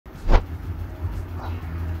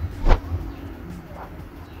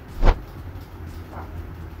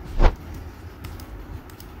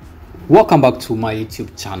Welcome back to my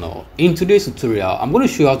YouTube channel. In today's tutorial, I'm going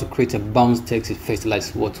to show you how to create a bounce text effect like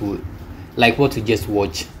what you just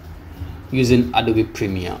watched using Adobe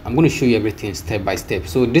Premiere. I'm going to show you everything step by step.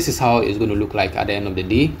 So this is how it's going to look like at the end of the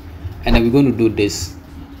day, and then we're going to do this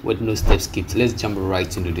with no step skipped. Let's jump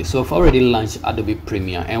right into this. So I've already launched Adobe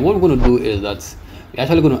Premiere, and what we're going to do is that we're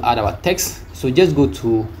actually going to add our text. So just go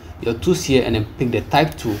to your tools here and then pick the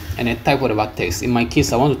type tool and then type whatever text. In my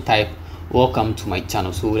case, I want to type welcome to my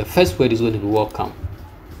channel. So the first word is going to be welcome.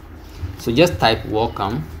 So just type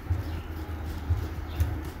welcome.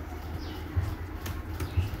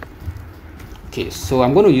 Okay, so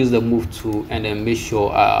I'm going to use the move tool and then make sure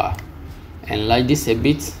enlarge this a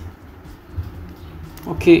bit.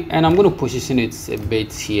 Okay, and I'm going to position it a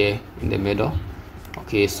bit here in the middle.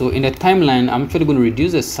 Okay, so in the timeline, I'm actually going to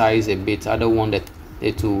reduce the size a bit. I don't want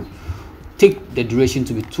it to take the duration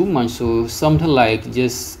to be too much, so something like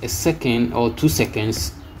just a second or 2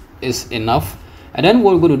 seconds is enough. And then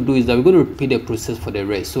what we're going to do is that we're going to repeat the process for the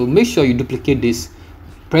rest. So make sure you duplicate this,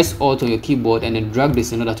 press Alt on your keyboard and then drag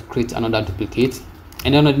this in order to create another duplicate.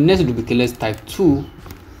 And then on the next duplicate, let's type 2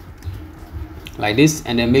 like this,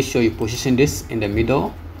 and then make sure you position this in the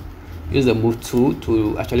middle. Use the move tool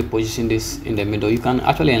to actually position this in the middle. You can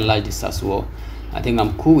actually enlarge this as well. I think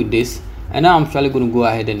I'm cool with this. And now I'm actually going to go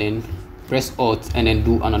ahead and then press Alt and then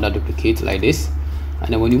do another duplicate like this.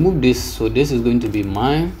 And then when you move this, so this is going to be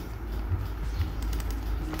mine.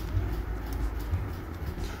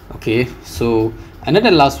 Okay, so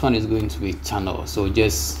another last one is going to be channel. So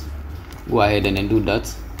just go ahead and then do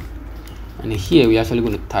that. And here we're actually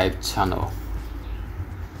going to type channel.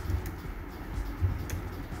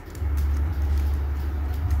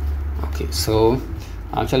 Okay, so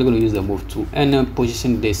I'm actually going to use the move tool and then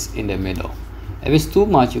position this in the middle. If it's too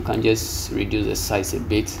much, you can just reduce the size a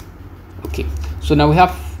bit. Okay, so now we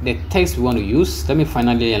have the text we want to use. Let me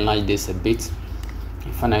finally enlarge this a bit.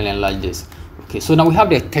 Finally enlarge this. Okay, so now we have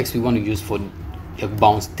the text we want to use for the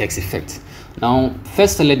bounce text effect. Now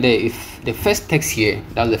first select the first text here.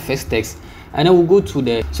 That's the first text, and then we'll go to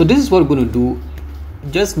the, so this is what we're going to do.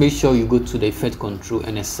 Just make sure you go to the effect control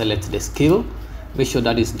and then select the scale. Make sure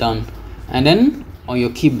that is done, and then on your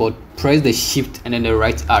keyboard press the shift and then the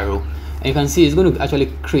right arrow. And you can see it's going to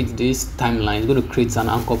actually create this timeline. It's going to create an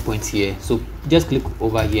anchor point here. So just click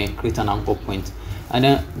over here and create an anchor point, and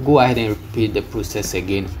then go ahead and repeat the process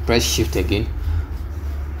again. Press shift again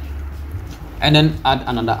and then add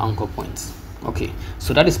another anchor point. Okay,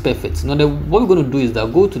 so that is perfect. Now what we're going to do is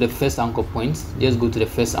that go to the first anchor point. Just go to the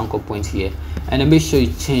first anchor point here and then make sure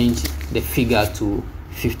you change the figure to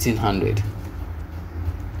 1500.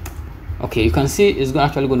 Okay, you can see it's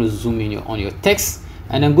actually going to zoom in on your text.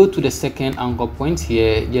 And then go to the second anchor point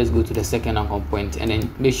here. Just go to the second anchor point and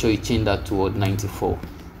then make sure you change that toward 94.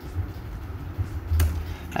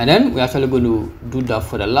 And then we're actually going to do that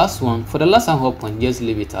for the last one. For the last anchor point, just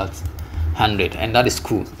leave it at 100, and that is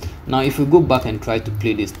cool. Now if we go back and try to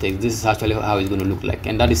play this text, this is actually how it's going to look like,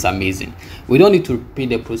 and that is amazing. We don't need to repeat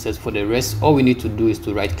the process for the rest. All we need to do is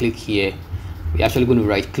to right click here. We're actually going to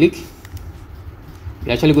right click.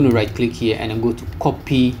 We're actually going to right click here and then go to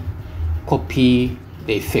copy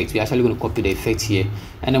the effect. We're actually going to copy the effect here,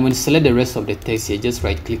 and then when you select the rest of the text here, just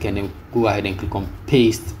right click and then go ahead and click on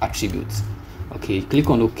paste attributes. Okay, click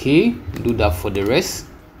on OK. Do that for the rest.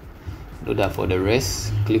 Do that for the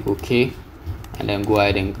rest. Click OK, and then go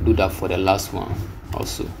ahead and do that for the last one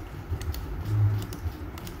also,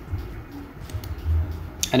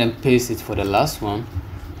 and then paste it for the last one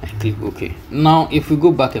and click OK. Now if we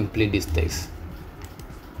go back and play this text,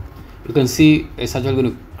 you can see it's actually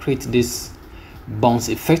going to create this bounce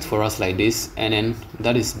effect for us like this, and then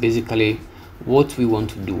that is basically what we want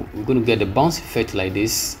to do. We're going to get the bounce effect like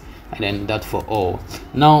this, and then that for all.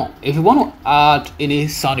 Now if you want to add any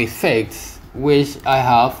sound effects, which I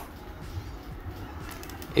have,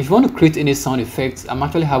 if you want to create any sound effects, I'm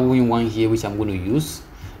actually having one here which I'm going to use,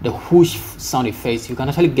 the whoosh sound effects. You can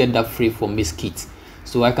actually get that free from Miskit.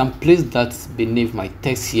 So I can place that beneath my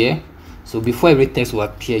text here. So before every text will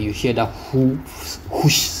appear, you hear that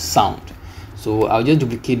whoosh sound. So I'll just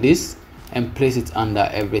duplicate this and place it under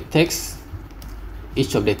every text.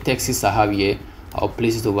 Each of the texts I have here, I'll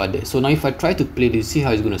place it over there. So now if I try to play this, see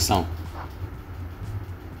how it's going to sound.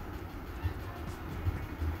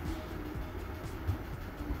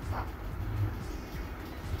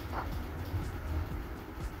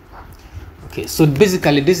 Okay, so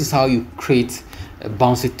basically this is how you create a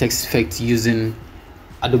bouncy text effect using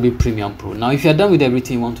Adobe Premiere Pro. Now if you're done with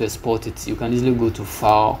everything, you want to export it, you can easily go to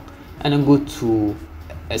File and then go to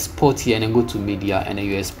Export here and then go to Media, and then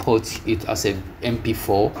you export it as a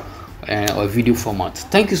MP4 or video format.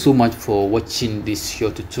 Thank you so much for watching this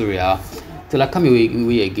short tutorial. Till I come your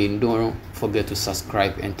way again, don't forget to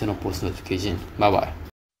subscribe and turn on post notification. Bye bye.